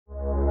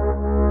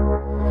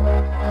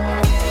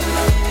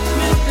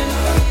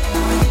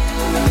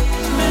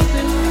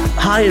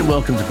Hi and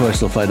welcome to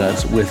Personal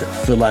Finance with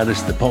Phil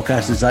Anderson, the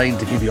podcast designed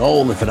to give you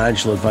all the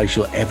financial advice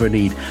you'll ever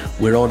need.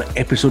 We're on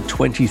episode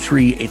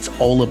 23. It's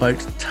all about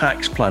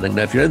tax planning.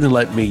 Now, if you're anything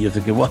like me, you're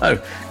thinking, wow,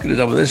 could have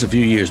done with this a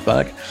few years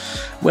back.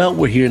 Well,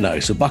 we're here now,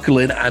 so buckle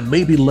in and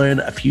maybe learn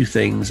a few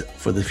things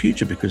for the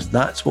future, because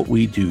that's what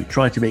we do,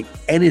 try to make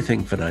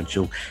anything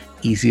financial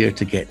easier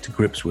to get to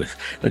grips with.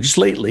 Now, just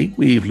lately,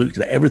 we've looked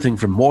at everything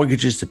from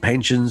mortgages to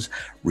pensions,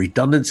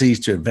 redundancies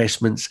to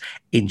investments,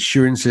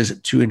 insurances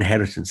to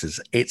inheritances.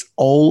 It's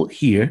all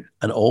here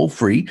and all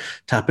free.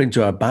 Tap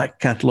into our back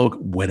catalogue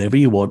whenever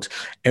you want.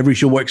 Every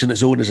show works on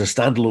its own as a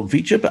standalone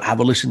feature, but have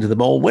a listen to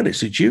them all when it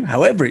suits you,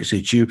 however it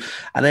suits you.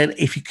 And then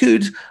if you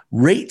could,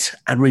 rate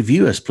and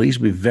review us, please.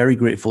 We'd be very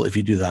grateful if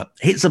you do that.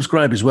 Hit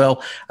subscribe as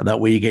well, and that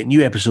way you get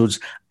new episodes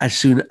as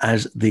soon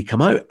as they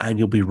come out, and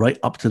you'll be right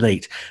up to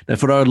date. Now,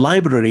 for our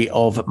library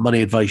of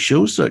money advice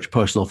shows, search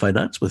Personal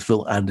Finance with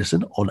Phil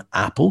Anderson on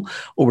Apple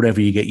or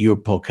wherever you get your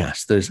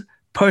podcasts. There's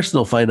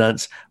Personal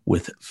Finance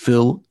with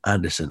Phil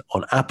Anderson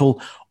on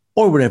Apple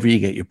or wherever you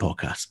get your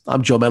podcasts.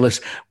 I'm John Ellis.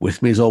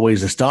 With me, as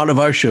always, the start of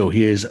our show.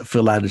 Here's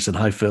Phil Anderson.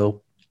 Hi,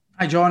 Phil.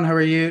 Hi, John. How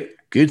are you?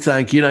 Good,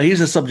 thank you. Now,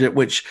 here's a subject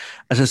which,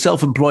 as a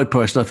self-employed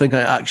person, I think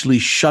I actually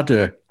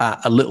shudder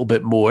at a little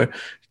bit more.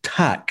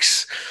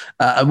 Tax,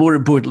 and more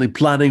importantly,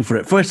 planning for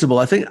it. First of all,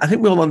 I think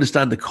we all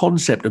understand the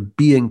concept of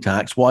being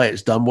taxed, why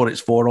it's done, what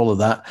it's for, all of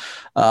that.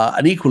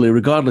 And equally,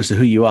 regardless of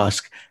who you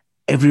ask,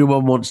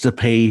 everyone wants to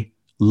pay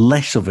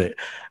less of it.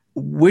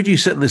 Where do you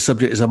sit in this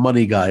subject as a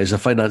money guy, as a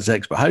finance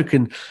expert? How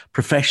can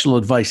professional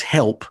advice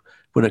help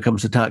when it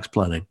comes to tax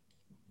planning?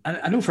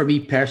 I know for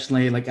me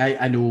personally, like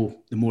I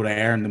know the more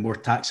I earn, the more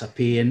tax I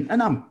pay,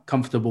 and I'm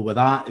comfortable with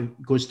that.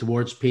 It goes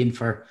towards paying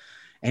for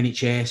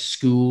NHS,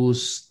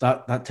 schools,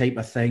 that type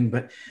of thing.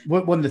 But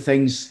one of the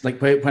things,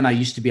 like when I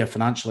used to be a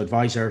financial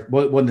advisor,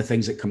 one of the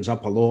things that comes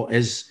up a lot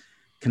is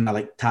kind of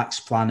like tax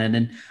planning.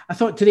 And I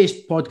thought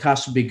today's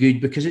podcast would be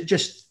good because it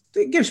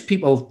gives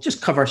people,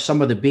 just cover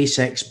some of the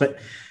basics. But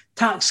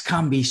tax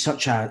can be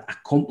such a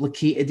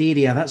complicated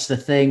area. That's the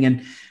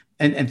thing.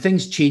 And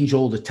things change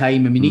all the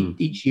time. I mean,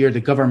 each year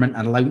the government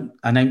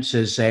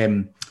announces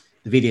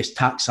the various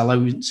tax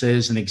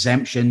allowances and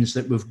exemptions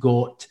that we've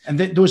got. And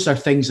those are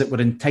things that we're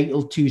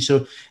entitled to.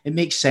 So it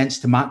makes sense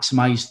to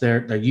maximize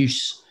their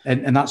use.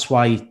 And that's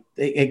why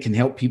it can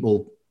help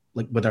people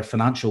like with their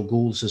financial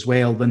goals as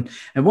well. And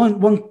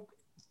one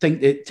thing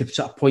to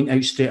sort of point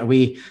out straight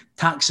away,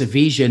 tax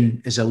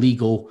evasion is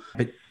illegal,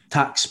 but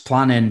tax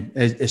planning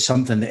is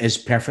something that is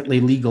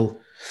perfectly legal.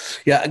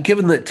 Yeah,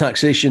 given that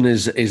taxation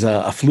is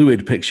a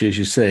fluid picture, as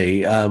you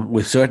say,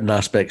 with certain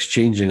aspects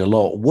changing a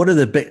lot, what are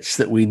the bits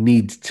that we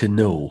need to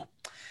know?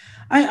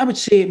 I would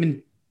say,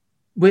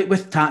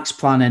 with tax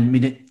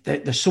planning,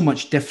 there's so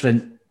much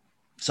different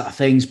sort of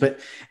things, but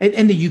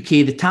in the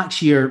UK, the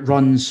tax year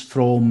runs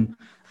from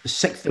the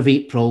 6th of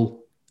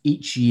April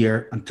each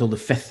year until the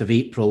 5th of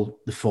April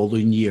the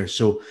following year.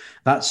 So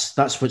that's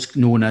what's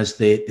known as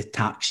the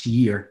tax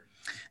year.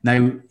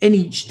 Now, in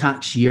each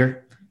tax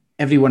year,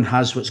 everyone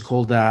has what's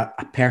called a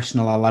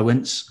personal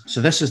allowance.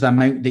 So this is the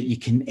amount that you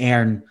can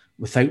earn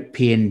without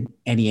paying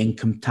any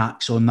income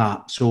tax on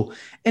that. So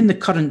in the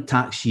current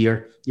tax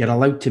year, you're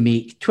allowed to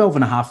make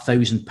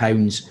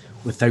 £12,500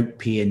 without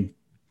paying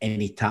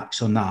any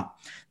tax on that.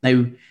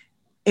 Now,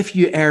 if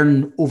you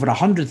earn over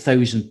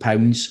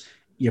 £100,000,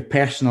 your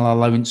personal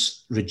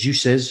allowance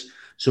reduces.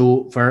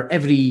 So for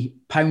every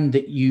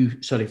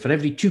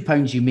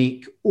 £2 you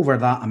make over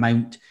that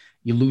amount,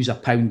 you lose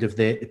 £1 of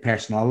the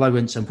personal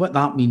allowance. And what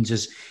that means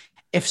is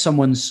if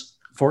someone's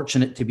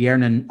fortunate to be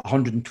earning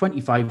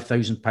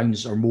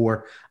 £125,000 or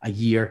more a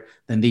year,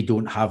 then they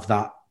don't have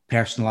that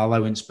personal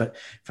allowance. But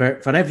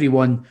for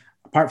everyone,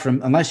 apart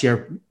from, unless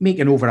you're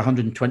making over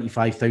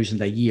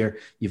 £125,000 a year,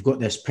 you've got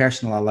this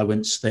personal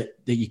allowance that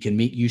you can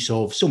make use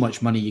of, so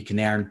much money you can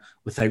earn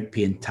without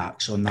paying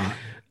tax on that.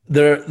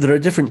 There are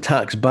different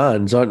tax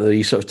bands, aren't there?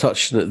 You sort of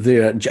touched on it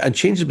there, and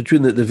changes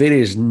between the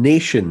various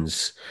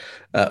nations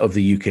of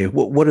the UK.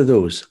 What are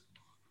those?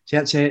 So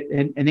that's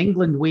in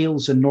England,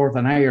 Wales and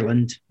Northern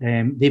Ireland.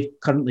 They've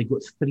currently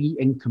got 3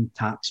 income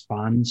tax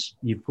bands.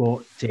 You've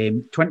got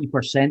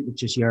 20%,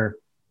 which is your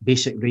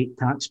basic rate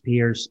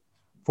taxpayers.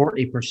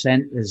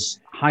 40% is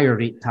higher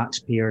rate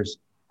taxpayers.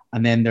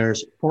 And then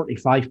there's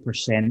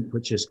 45%,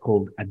 which is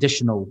called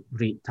additional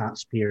rate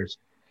taxpayers.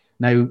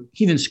 Now,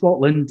 here in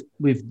Scotland,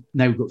 we've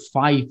now got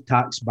 5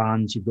 tax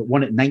bands. You've got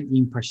one at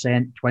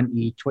 19%,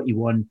 20,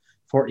 21,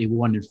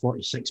 41 and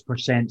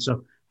 46%.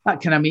 So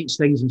that kind of makes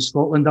things in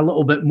Scotland a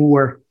little bit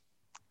more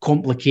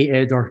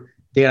complicated, or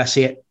dare I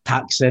say it,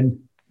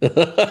 taxing.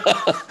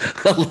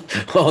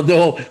 Oh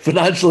no,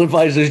 financial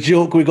advisors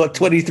joke. We got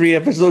 23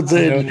 episodes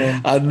in,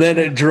 and then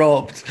it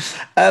dropped.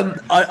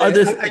 I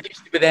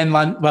used to be the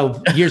Inland,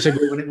 well, years ago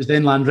when it was the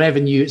Inland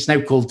Revenue. It's now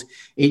called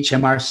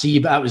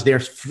HMRC, but that was their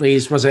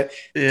phrase, was it?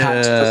 Yeah.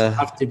 Tax doesn't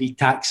have to be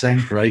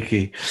taxing.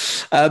 Crikey.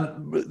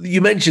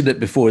 You mentioned it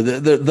before.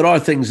 There are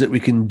things that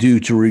we can do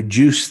to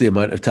reduce the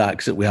amount of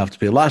tax that we have to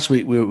pay. Last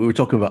week we were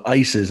talking about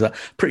ISAs. I'm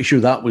pretty sure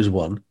that was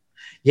one.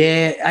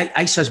 Yeah,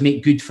 ISAs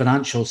make good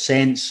financial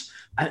sense.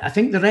 I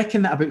think they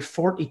reckon that about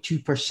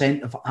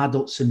 42% of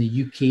adults in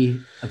the UK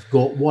have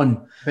got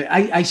one. But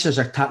ISAs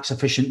are a tax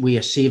efficient way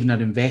of saving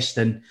or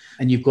investing,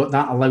 and you've got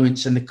that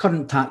allowance in the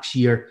current tax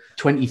year,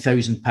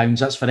 £20,000.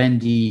 That's for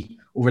ND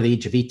over the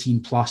age of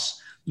 18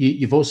 plus.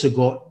 You've also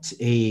got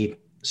a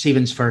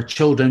savings for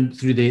children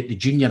through the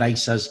junior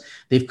ISAs.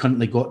 They've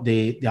currently got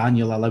the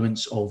annual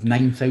allowance of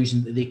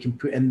 9,000 that they can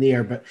put in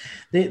there. But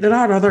there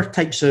are other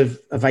types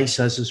of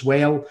ISAs as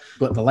well.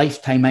 But the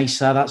lifetime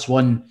ISA, that's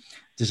one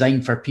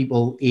designed for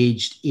people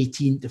aged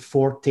 18 to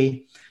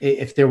 40.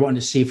 If they're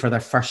wanting to save for their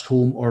first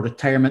home or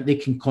retirement, they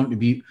can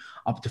contribute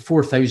up to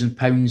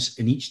 £4,000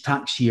 in each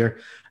tax year.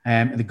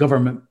 The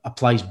government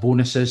applies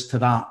bonuses to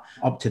that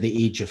up to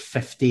the age of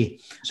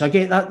 50. So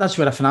again, that's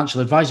where a financial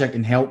advisor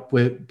can help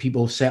with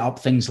people set up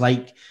things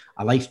like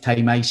a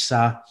lifetime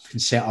ISA, can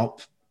set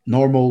up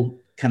normal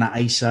kind of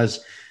ISAs.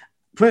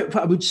 What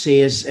I would say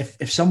is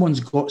if someone's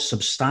got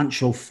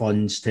substantial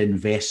funds to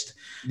invest,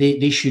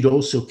 they should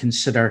also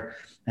consider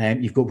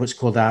you've got what's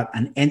called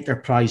an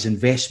enterprise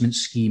investment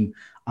scheme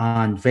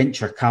and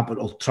venture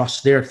capital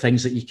trust. They're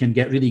things that you can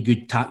get really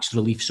good tax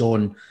reliefs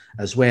on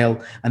as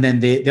well. And then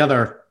the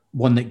other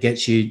one that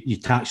gets you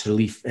tax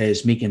relief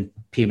is making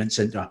payments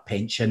into a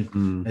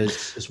pension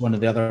is one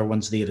of the other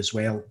ones there as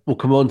well. We'll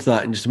come on to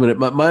that in just a minute.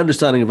 My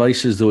understanding of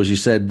ISAs, though, as you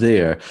said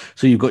there,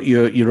 so you've got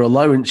your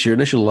allowance, your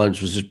initial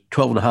allowance was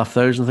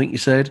 12,500, I think you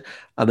said,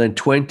 and then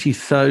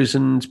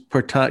 20,000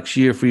 per tax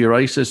year for your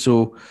ISA.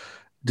 So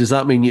does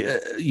that mean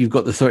you've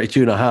got the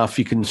 32.5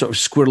 you can sort of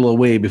squirrel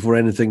away before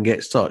anything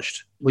gets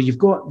touched? Well, you've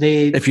got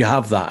if you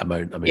have that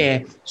amount, I mean.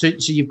 Yeah. So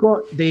you've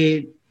got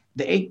the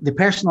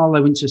personal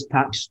allowance is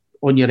taxed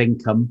on your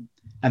income,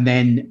 and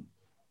then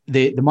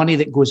the money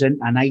that goes in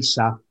an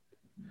ISA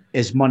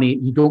is money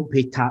you don't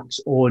pay tax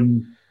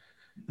on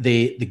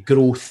the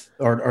growth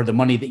or the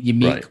money that you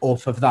make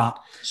off of that.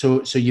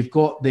 So you've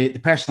got the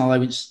personal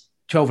allowance.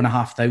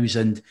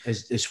 12,500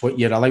 is what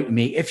you're allowed to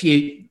make. If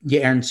you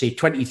earn, say,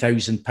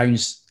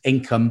 £20,000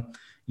 income,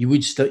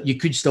 you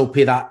could still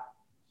pay that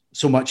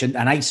so much in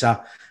an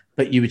ISA,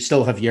 but you would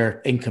still have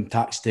your income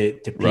tax to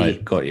pay.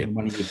 Right, got you. The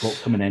money you've got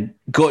coming in.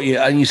 Got you.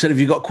 And you said if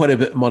you've got quite a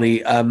bit of money,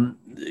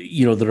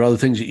 there are other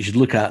things that you should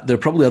look at. There are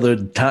probably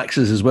other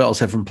taxes as well,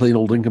 aside from plain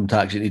old income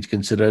tax you need to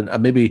consider,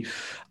 and maybe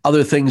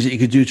other things that you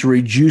could do to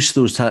reduce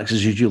those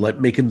taxes you do, like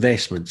make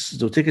investments.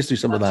 So take us through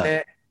some of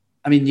that.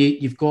 I mean,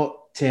 you've got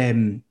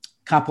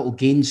capital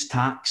gains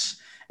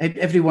tax.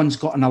 Everyone's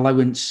got an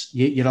allowance.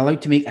 You're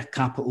allowed to make a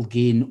capital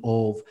gain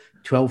of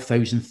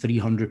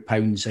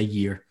 £12,300 a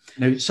year.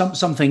 Now,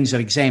 some things are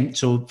exempt.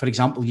 So, for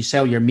example, you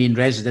sell your main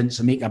residence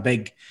and make a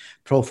big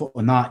profit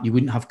on that, you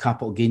wouldn't have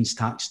capital gains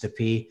tax to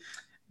pay.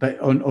 But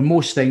on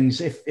most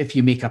things, if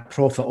you make a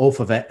profit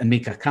off of it and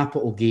make a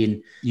capital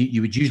gain,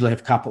 you would usually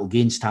have capital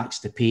gains tax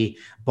to pay.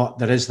 But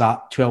there is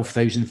that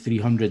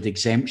 12,300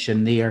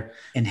 exemption there.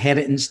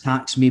 Inheritance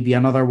tax may be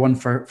another one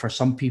for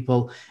some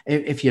people.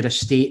 If your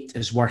estate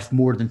is worth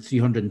more than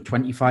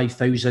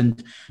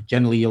 325,000,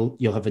 generally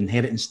you'll have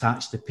inheritance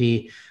tax to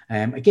pay.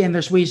 Again,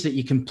 there's ways that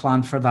you can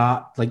plan for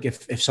that. Like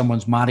if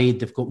someone's married,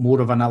 they've got more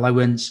of an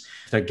allowance.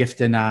 If they're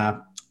gifting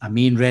a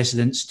main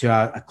residence to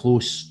a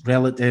close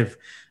relative,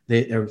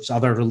 there's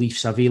other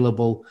reliefs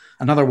available.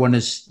 Another one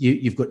is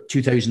you've got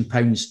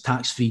 £2,000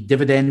 tax-free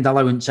dividend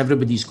allowance.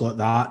 Everybody's got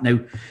that.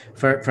 Now,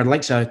 for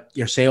likes of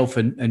yourself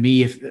and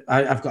me, if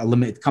I've got a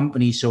limited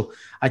company, so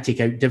I take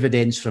out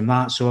dividends from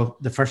that. So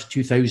the first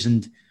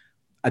 2,000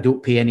 I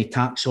don't pay any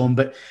tax on,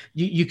 but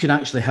you can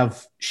actually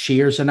have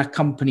shares in a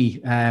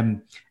company,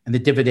 and the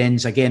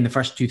dividends, again, the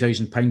first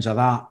 £2,000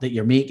 of that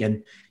you're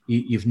making,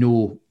 you've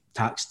no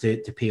tax to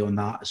pay on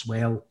that as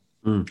well.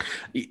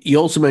 You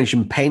also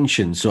mentioned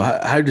pensions. So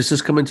how does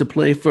this come into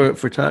play for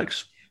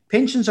tax?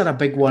 Pensions are a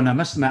big one. I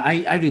must admit,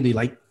 I really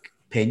like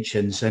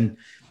pensions. And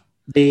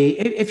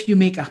if you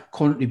make a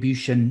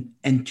contribution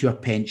into a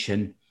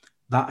pension,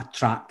 that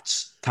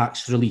attracts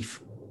tax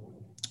relief.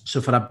 So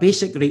for a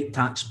basic rate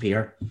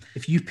taxpayer,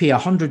 if you pay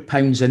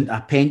 £100 into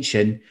a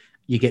pension,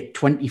 you get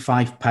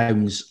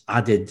 £25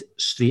 added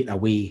straight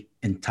away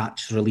in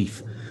tax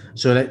relief.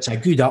 So that's a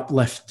good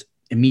uplift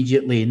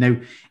immediately. Now,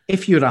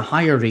 if you're a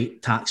higher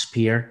rate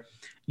taxpayer,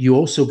 you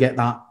also get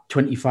that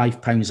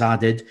 £25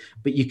 added,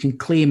 but you can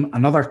claim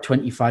another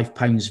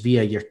 £25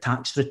 via your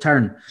tax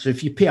return. So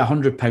if you pay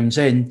 £100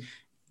 in,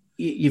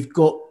 you've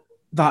got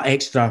that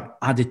extra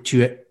added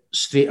to it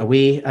straight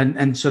away.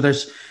 And so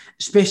there's,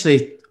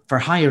 especially for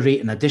higher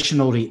rate and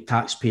additional rate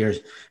taxpayers,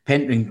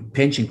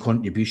 pension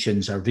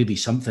contributions are really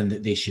something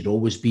that they should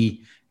always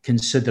be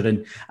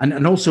considering.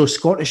 And also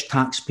Scottish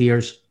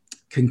taxpayers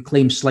can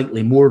claim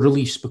slightly more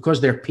reliefs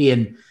because they're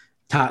paying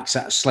tax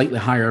at a slightly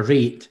higher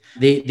rate.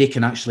 They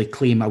can actually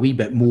claim a wee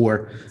bit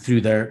more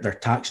through their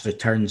tax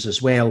returns as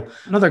well.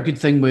 Another good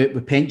thing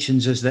with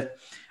pensions is that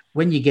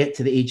when you get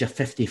to the age of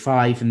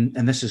 55,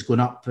 and this is going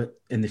up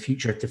in the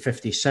future to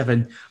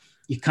 57,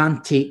 you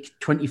can take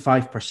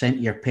 25% of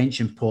your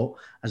pension pot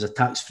as a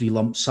tax-free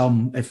lump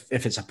sum if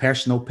it's a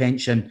personal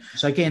pension.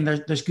 So again,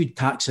 there's good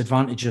tax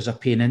advantages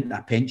of paying into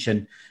a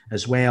pension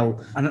as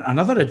well. And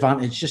another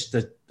advantage, just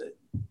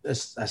a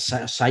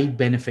side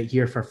benefit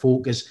here for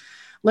folk is,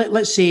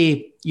 let's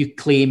say you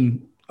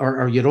claim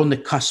or you're on the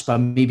cusp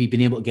of maybe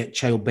being able to get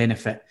child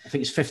benefit. I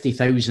think it's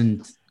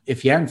 50,000.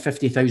 If you earn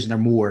 50,000 or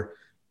more,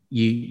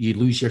 you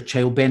lose your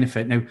child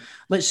benefit. Now,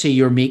 let's say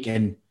you're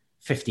making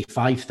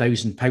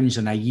 £55,000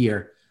 in a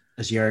year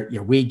as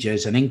your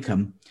wages and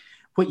income.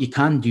 What you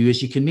can do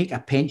is you can make a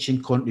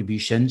pension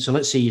contribution. So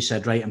let's say you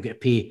said, right, I'm going to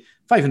pay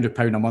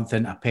 £500 a month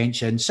into a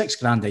pension,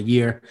 £6,000 a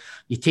year.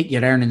 You take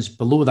your earnings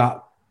below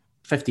that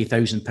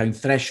 £50,000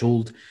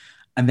 threshold,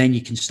 and then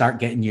you can start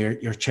getting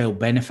your child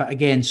benefit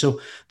again.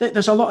 So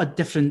there's a lot of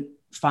different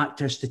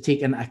factors to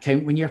take into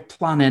account when you're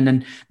planning,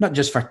 and not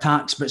just for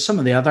tax, but some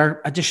of the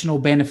other additional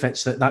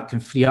benefits that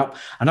can free up.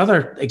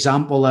 Another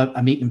example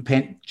of making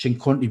pension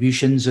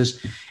contributions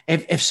is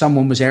if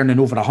someone was earning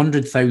over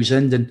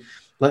 100,000 and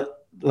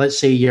let's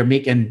say you're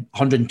making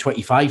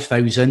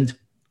 125,000,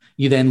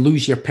 you then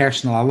lose your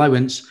personal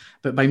allowance.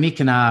 But by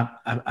making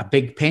a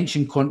big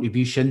pension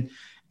contribution,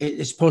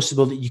 it's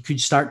possible that you could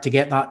start to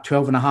get that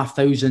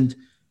 12,500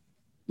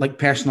 like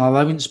personal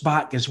allowance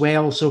back as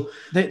well. So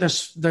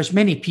there's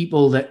many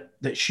people that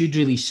should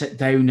really sit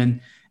down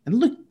and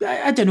look.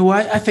 I don't know.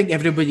 I think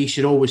everybody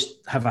should always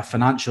have a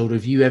financial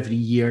review every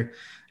year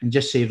and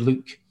just say,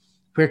 look,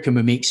 where can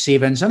we make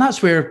savings? And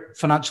that's where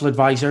financial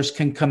advisors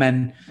can come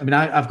in. I mean,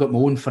 I've got my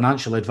own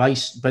financial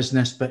advice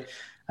business, but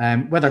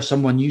whether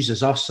someone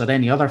uses us or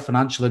any other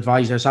financial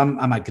advisors, I'm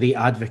a great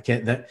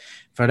advocate that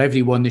for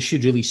everyone, they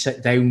should really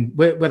sit down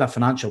with a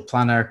financial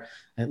planner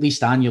at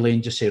least annually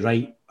and just say,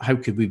 right, how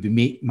could we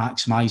be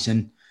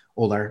maximising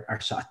all our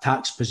sort of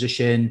tax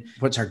position?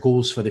 What's our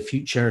goals for the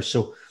future?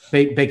 So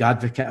big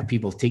advocate of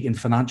people taking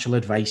financial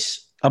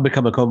advice. I've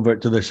become a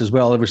convert to this as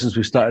well ever since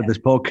we started this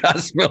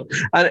podcast. Well,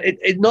 and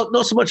it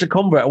not so much a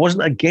convert. I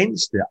wasn't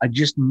against it. I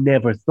just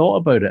never thought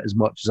about it as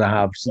much as I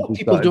have since we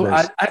started people don't.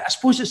 this. I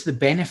suppose it's the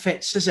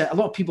benefits, is it? A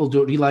lot of people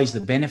don't realise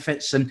the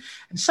benefits, and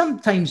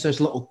sometimes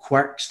there's little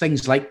quirks,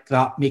 things like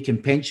that,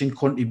 making pension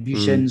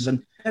contributions,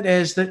 and it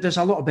is that there's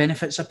a lot of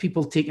benefits of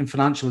people taking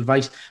financial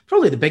advice.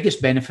 Probably the biggest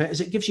benefit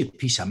is it gives you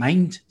peace of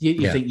mind.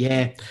 You think,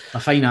 my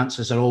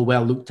finances are all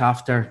well looked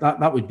after.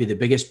 That would be the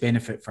biggest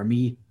benefit for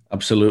me.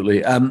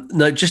 Absolutely.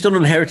 Now, just on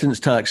inheritance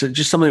tax,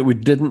 just something that we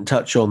didn't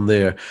touch on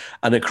there,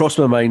 and it crossed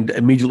my mind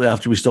immediately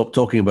after we stopped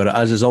talking about it,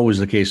 as is always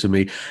the case with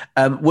me.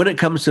 When it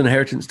comes to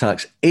inheritance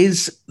tax,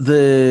 is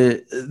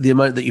the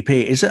amount that you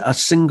pay, is it a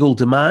single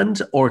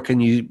demand, or can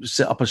you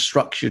set up a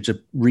structure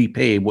to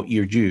repay what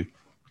you're due?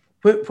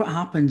 What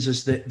happens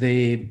is that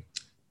they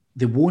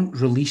won't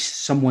release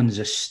someone's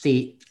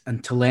estate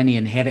until any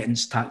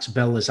inheritance tax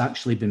bill has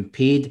actually been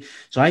paid.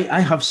 So I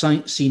have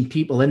seen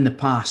people in the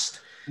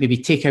past maybe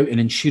take out an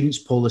insurance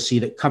policy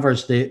that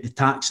covers the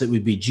tax that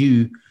would be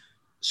due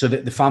so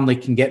that the family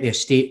can get the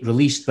estate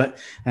released. But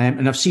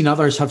and I've seen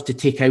others have to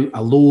take out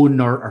a loan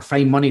or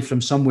find money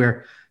from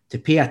somewhere to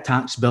pay a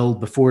tax bill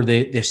before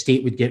the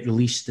estate would get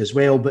released as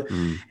well. But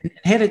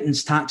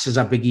inheritance tax is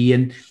a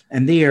biggie,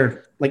 and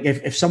they're like,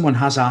 if someone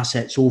has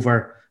assets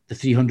over the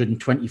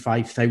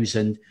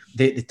 325,000,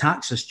 the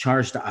tax is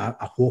charged at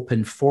a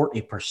whopping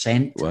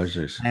 40%. What is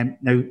this?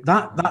 Now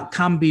that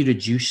can be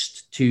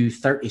reduced to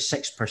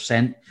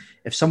 36%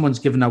 if someone's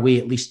given away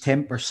at least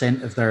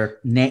 10% of their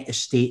net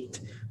estate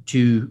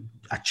to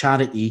a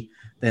charity.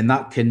 Then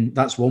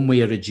that's one way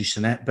of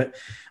reducing it. But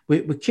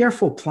with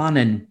careful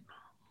planning,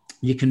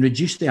 you can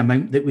reduce the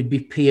amount that would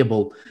be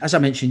payable. As I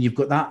mentioned, you've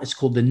got that. It's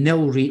called the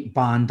nil rate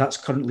band. That's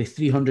currently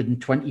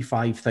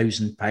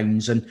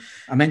 £325,000. And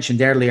I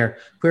mentioned earlier,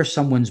 where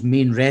someone's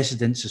main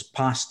residence is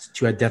passed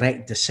to a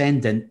direct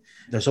descendant,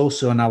 there's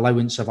also an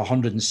allowance of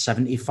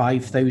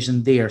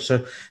 £175,000 there.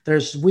 So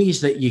there's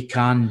ways that you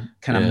can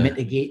kind of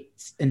mitigate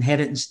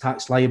inheritance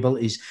tax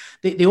liabilities.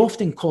 They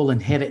often call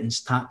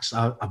inheritance tax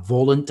a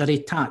voluntary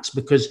tax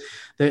because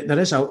there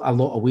is a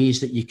lot of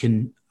ways that you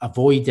can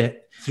avoid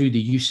it through the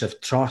use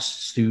of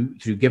trusts,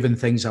 through giving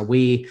things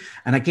away.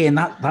 And again,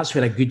 that's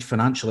where a good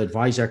financial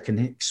advisor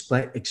can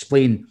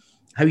explain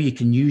how you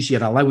can use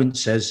your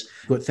allowances.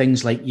 You've got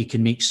things like you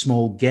can make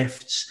small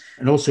gifts.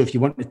 And also, if you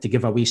wanted to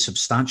give away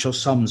substantial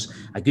sums,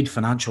 a good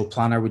financial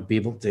planner would be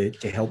able to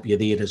help you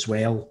there as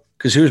well.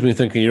 Because here's me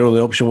thinking, the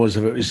option was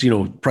if it was,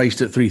 priced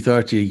at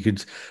 $330, you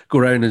could go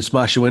around and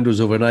smash the windows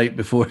overnight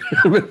before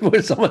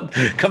someone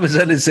comes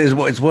in and says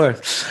what it's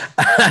worth.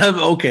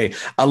 Okay,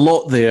 a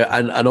lot there.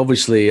 And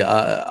obviously,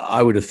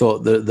 I would have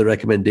thought the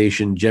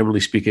recommendation, generally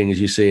speaking, as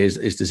you say,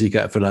 is to seek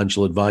out a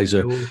financial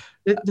advisor.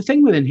 The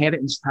thing with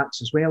inheritance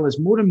tax as well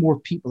is more and more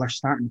people are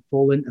starting to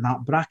fall into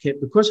that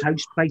bracket because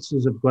house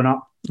prices have gone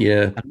up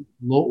a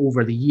lot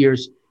over the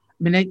years.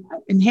 I mean,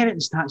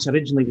 inheritance tax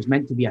originally was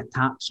meant to be a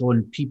tax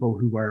on people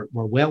who were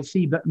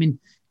wealthy, but I mean,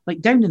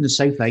 like down in the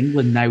south of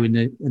England now,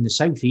 in the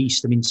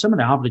southeast, I mean, some of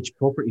the average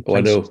property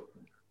prices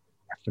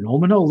are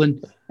phenomenal,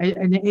 and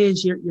it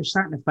is you're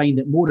starting to find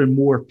that more and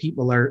more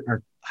people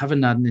are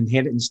having an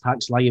inheritance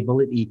tax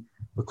liability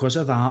because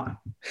of that.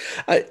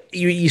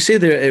 You say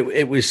there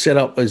it was set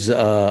up as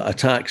a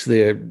tax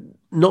there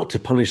not to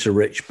punish the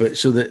rich, but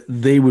so that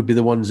they would be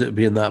the ones that would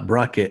be in that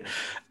bracket.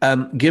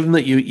 Given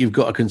that you've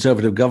got a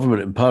Conservative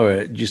government in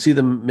power, do you see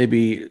them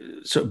maybe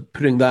sort of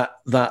putting that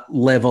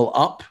level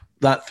up,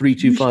 that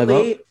 325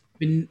 up?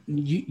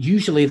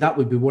 Usually that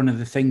would be one of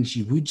the things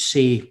you would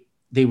say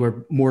they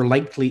were more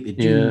likely to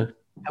do. Yeah.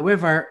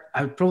 However,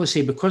 I would probably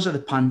say because of the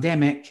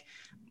pandemic,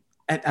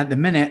 at the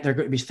minute, they're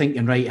going to be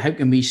thinking, right, how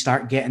can we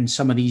start getting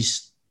some of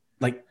these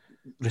like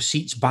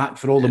receipts back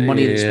for all the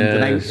money that's been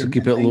going out? So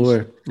keep it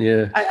lower.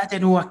 Yeah. I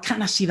don't know. I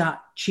kind of see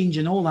that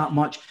changing all that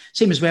much.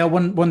 Same as well.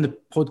 One of the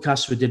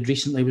podcasts we did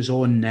recently was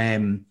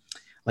on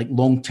like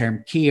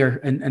long-term care,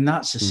 and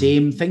that's the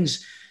same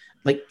things.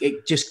 Like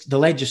the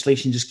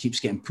legislation just keeps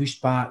getting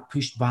pushed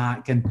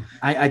back. And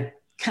I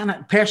kind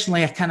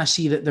of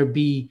see that there'd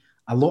be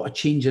a lot of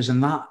changes in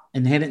that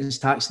inheritance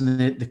tax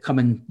in the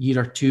coming year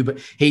or two. But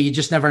hey, you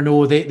just never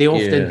know. They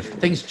often,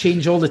 things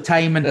change all the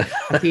time. And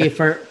okay,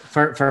 for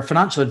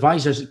financial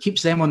advisors, it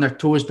keeps them on their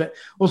toes, but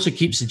also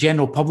keeps the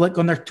general public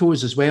on their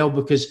toes as well,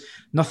 because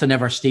nothing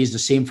ever stays the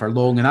same for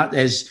long. And that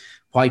is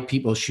why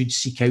people should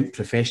seek out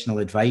professional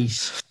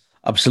advice.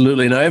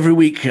 Absolutely. Now, every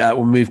week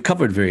when we've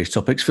covered various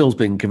topics, Phil's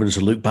been giving us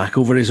a look back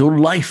over his own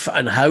life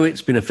and how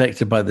it's been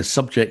affected by the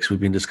subjects we've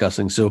been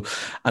discussing. So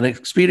an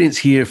experience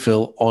here,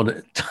 Phil,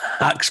 on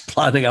tax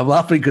planning. I'm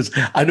laughing because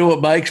I know what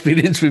my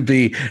experience would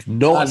be,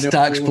 not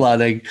tax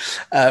planning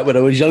when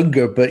I was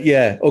younger. But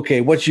yeah,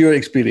 okay, what's your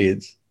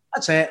experience?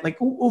 That's it. Like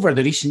over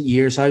the recent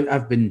years,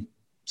 I've been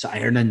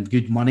earning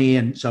good money,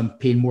 and so I'm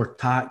paying more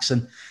tax.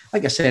 And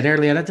like I said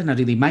earlier, I didn't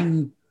really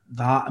mind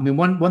that. I mean,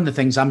 one of the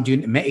things I'm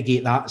doing to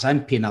mitigate that is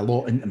I'm paying a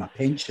lot into my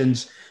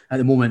pensions at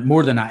the moment,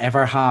 more than I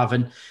ever have.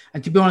 And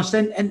to be honest,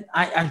 and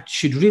I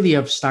should really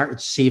have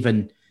started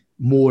saving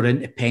more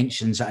into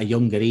pensions at a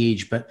younger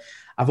age, but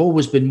I've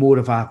always been more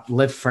of a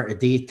live for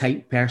today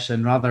type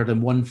person rather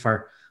than one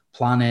for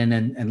planning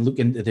and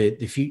looking to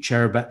the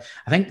future. But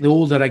I think the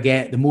older I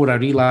get, the more I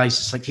realise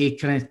it's like, hey,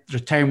 kind of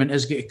retirement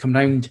is going to come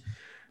round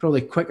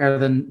probably quicker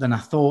than I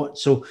thought.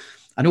 So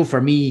I know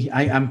for me,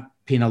 I'm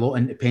paying a lot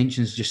into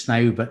pensions just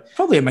now, but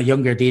probably in my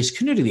younger days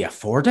couldn't really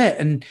afford it.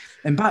 And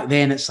back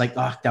then it's like,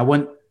 I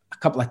want a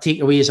couple of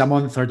takeaways a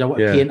month, or do I want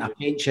to pay into a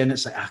pension?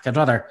 It's like, I'd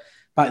rather,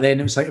 back then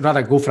it was like, I'd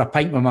rather go for a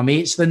pint with my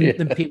mates than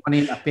pay money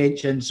into a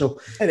pension.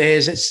 So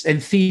it's in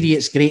theory,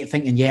 it's great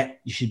thinking,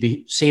 you should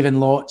be saving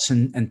lots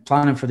and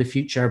planning for the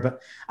future.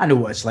 But I know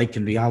what it's like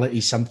in reality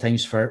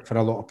sometimes for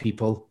a lot of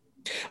people.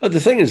 The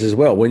thing is as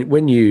well,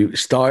 when you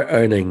start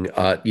earning,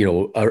 a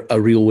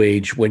real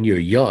wage when you're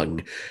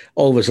young,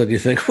 all of a sudden you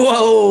think,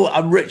 whoa,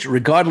 I'm rich,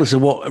 regardless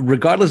of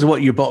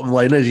what your bottom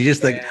line is. You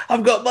just think,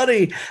 I've got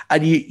money.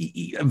 And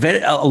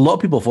a lot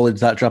of people fall into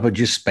that trap of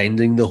just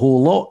spending the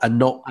whole lot and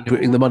not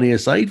putting the money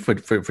aside for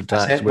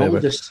tax. My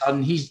oldest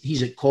son,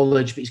 he's at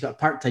college, but he's got a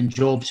part-time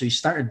job. So he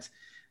started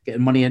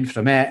getting money in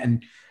from it.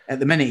 And at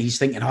the minute he's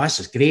thinking, this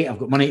is great, I've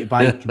got money to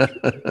buy.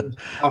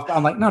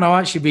 I'm like, no,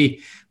 it should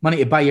be money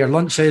to buy your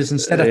lunches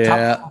instead of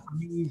yourself.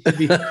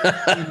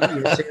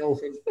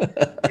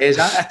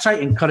 I try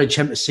to encourage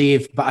him to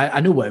save, but I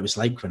know what it was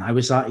like when I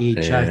was that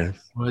age.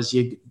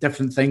 You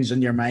different things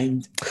in your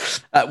mind.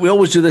 We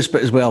always do this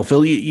bit as well,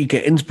 Phil. You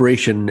get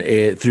inspiration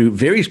through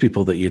various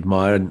people that you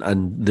admire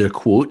and their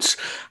quotes.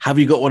 Have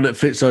you got one that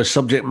fits our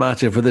subject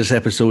matter for this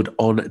episode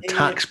on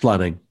tax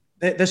planning?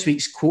 This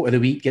week's quote of the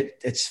week,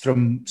 it's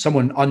from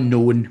someone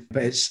unknown,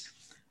 but it's: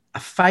 a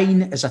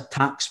fine is a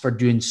tax for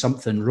doing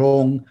something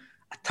wrong.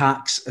 A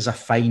tax is a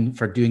fine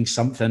for doing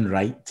something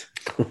right.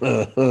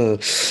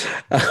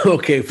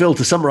 Okay, Phil,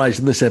 to summarise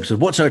in this episode,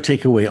 what's our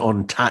takeaway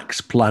on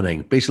tax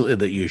planning? Basically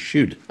that you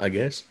should, I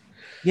guess.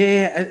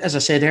 Yeah, as I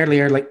said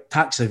earlier, like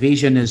tax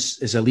evasion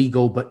is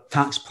illegal, but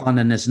tax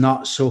planning is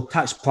not. So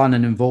tax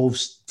planning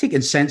involves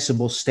taking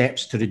sensible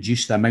steps to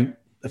reduce the amount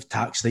of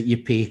tax that you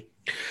pay.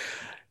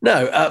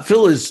 Now,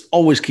 Phil is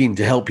always keen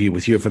to help you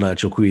with your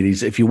financial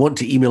queries. If you want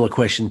to email a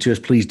question to us,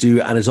 please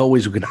do. And as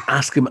always, we can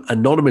ask him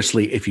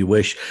anonymously if you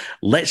wish.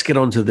 Let's get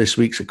on to this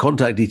week's.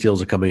 Contact details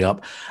are coming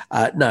up.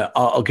 Now,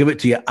 I'll give it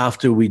to you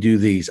after we do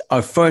these.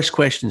 Our first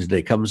question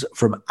today comes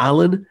from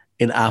Alan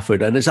in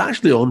Afford, and it's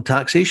actually on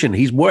taxation.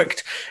 He's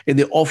worked in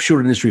the offshore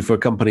industry for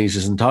companies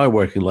his entire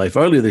working life.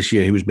 Earlier this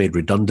year, he was made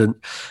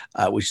redundant,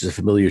 which is a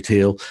familiar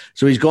tale.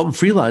 So he's gone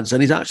freelance,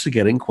 and he's actually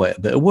getting quite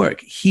a bit of work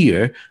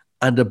here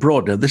and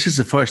abroad. Now, this is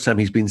the first time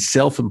he's been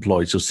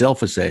self-employed, so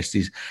self-assessed.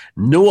 He's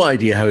no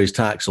idea how his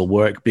tax will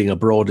work being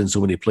abroad in so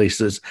many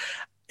places.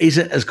 Is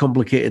it as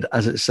complicated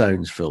as it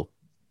sounds, Phil?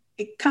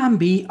 It can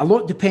be. A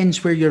lot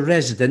depends where you're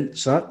resident.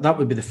 So that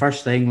would be the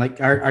first thing. Like,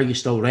 are you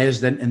still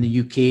resident in the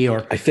UK?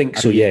 Or I think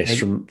so, yes,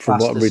 from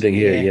what I'm reading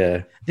here,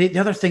 yeah. The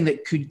other thing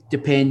that could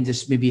depend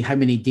is maybe how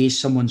many days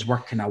someone's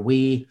working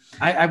away.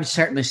 I would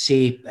certainly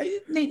say,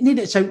 need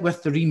it's out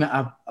with the remit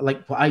of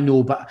like what I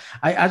know, but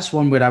that's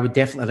one where I would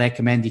definitely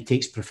recommend he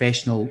takes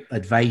professional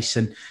advice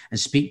and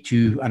speak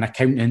to an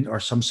accountant or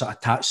some sort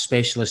of tax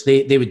specialist.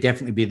 They would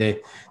definitely be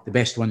the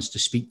best ones to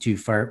speak to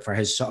for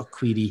his sort of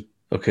query.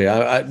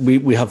 Okay,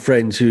 we have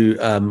friends who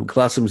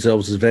class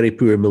themselves as very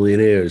poor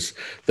millionaires.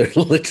 They're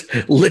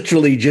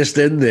literally just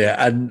in there,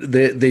 and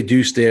they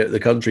do stay out of the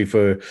country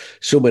for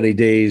so many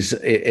days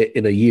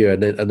in a year,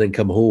 and then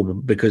come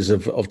home because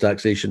of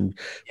taxation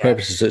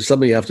purposes. So it's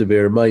something you have to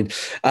bear in mind.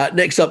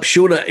 Next up,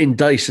 Shona in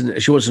Dyson.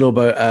 She wants to know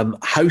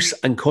about house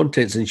and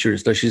contents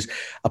insurance. Now, she's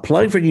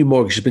applying for a new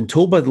mortgage. She's been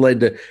told by the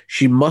lender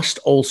she must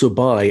also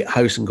buy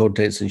house and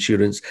contents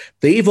insurance.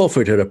 They've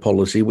offered her a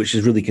policy, which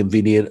is really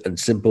convenient and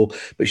simple,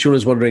 but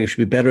Shona's wondering if she'd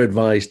be better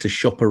advised to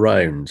shop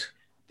around.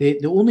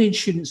 The only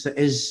insurance that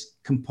is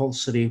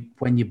compulsory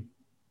when you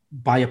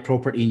buy a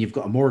property and you've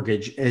got a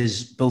mortgage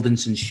is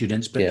buildings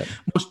insurance, but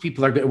most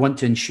people are going to want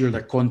to insure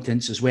their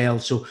contents as well.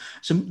 So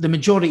the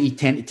majority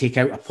tend to take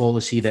out a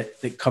policy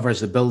that covers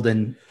the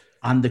building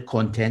and the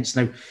contents.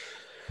 Now,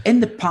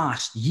 in the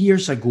past,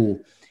 years ago,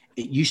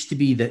 it used to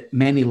be that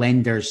many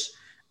lenders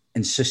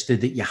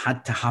insisted that you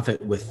had to have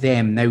it with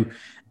them. Now,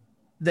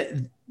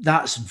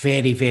 that's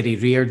very, very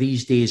rare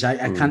these days.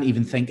 I can't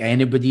even think of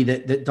anybody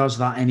that does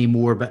that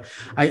anymore. But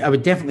I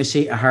would definitely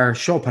say to her,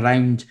 shop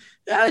around.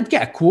 I'd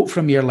get a quote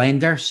from your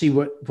lender, see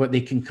what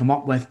they can come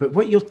up with. But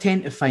what you'll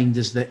tend to find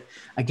is that,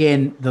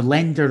 again, the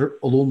lender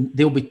alone,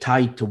 they'll be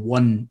tied to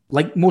one,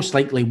 like most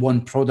likely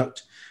one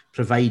product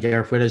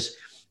provider. Whereas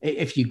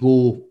if you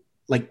go,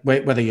 like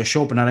whether you're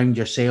shopping around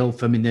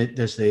yourself, I mean,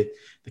 there's the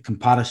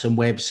comparison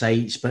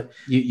websites, but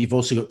you've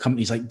also got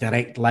companies like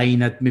Direct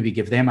Line. I'd maybe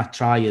give them a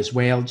try as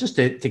well, just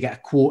to get a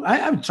quote.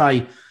 I would try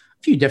a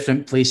few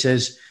different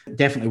places.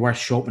 Definitely worth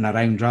shopping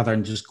around rather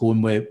than just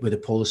going with a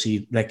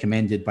policy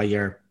recommended by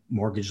your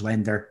mortgage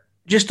lender.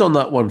 Just on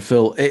that one,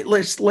 Phil,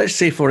 let's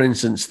say, for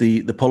instance,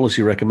 the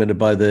policy recommended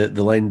by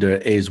the lender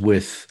is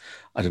with,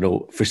 I don't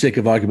know, for sake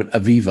of argument,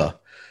 Aviva,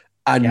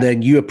 and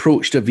then you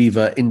approached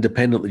Aviva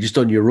independently, just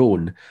on your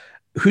own.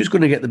 Who's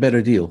going to get the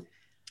better deal?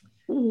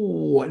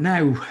 Oh,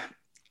 now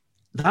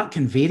that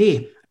can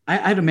vary.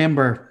 I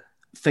remember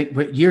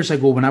years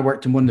ago when I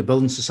worked in one of the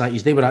building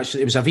societies, it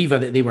was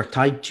Aviva that they were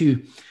tied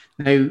to.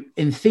 Now,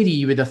 in theory,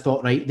 you would have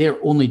thought, right,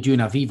 they're only doing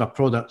Aviva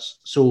products,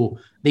 so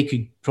they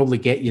could probably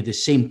get you the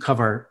same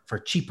cover for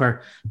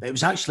cheaper. But it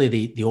was actually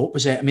the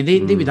opposite. I mean,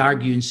 they would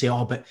argue and say,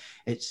 oh, but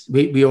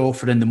we're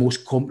offering the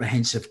most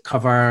comprehensive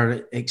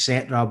cover,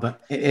 etc. But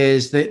it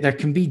is that there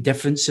can be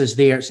differences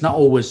there. It's not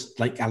always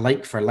like a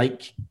like for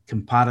like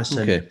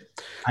comparison. Okay.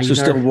 So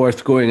still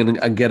worth going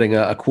and getting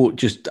a quote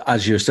just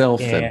as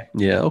yourself then?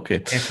 Yeah, okay.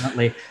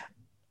 Definitely.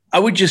 I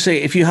would just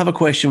say, if you have a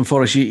question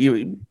for us,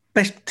 you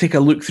best take a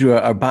look through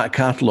our back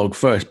catalogue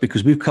first,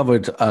 because we've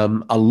covered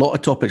a lot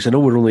of topics. I know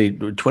we're only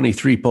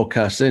 23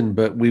 podcasts in,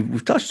 but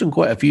we've touched on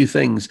quite a few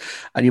things,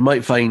 and you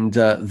might find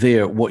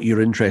there what you're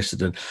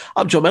interested in.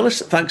 I'm John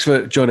Mellis. Thanks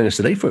for joining us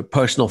today for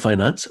Personal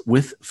Finance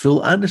with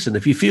Phil Anderson.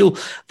 If you feel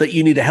that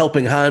you need a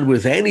helping hand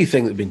with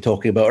anything that we've been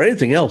talking about or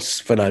anything else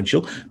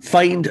financial,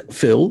 find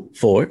Phil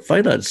for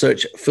finance.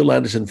 Search Phil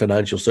Anderson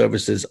Financial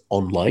Services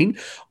online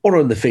or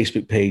on the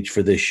Facebook page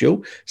for this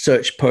show.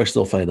 Search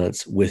Personal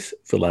Finance with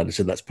Phil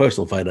Anderson. That's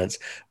Personal Finance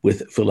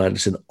with Phil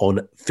Anderson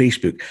on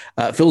Facebook.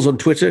 Phil's on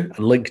Twitter and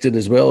LinkedIn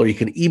as well, or you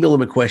can email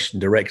him a question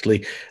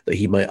directly that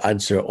he might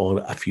answer on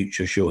a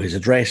future show. His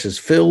address is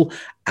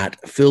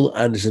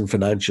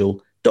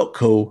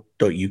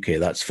phil@philandersonfinancial.co.uk.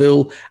 That's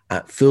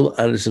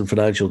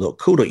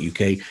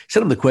phil@philandersonfinancial.co.uk.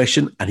 Send him the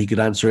question and he could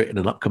answer it in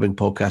an upcoming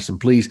podcast. And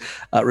please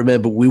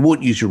remember, we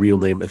won't use your real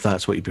name if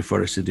that's what you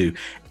prefer us to do.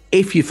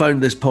 If you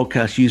found this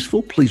podcast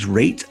useful, please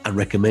rate and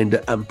recommend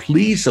it, and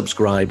please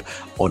subscribe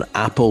on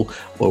Apple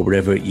or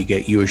wherever you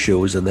get your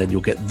shows, and then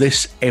you'll get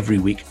this every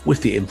week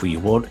with the info you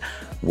want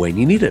when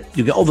you need it.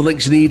 You'll get all the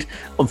links you need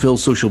on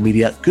Phil's social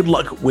media. Good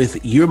luck with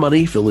your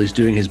money. Phil is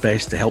doing his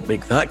best to help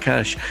make that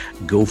cash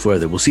go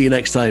further. We'll see you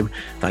next time.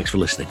 Thanks for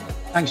listening.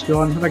 Thanks,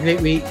 John. Have a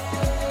great week.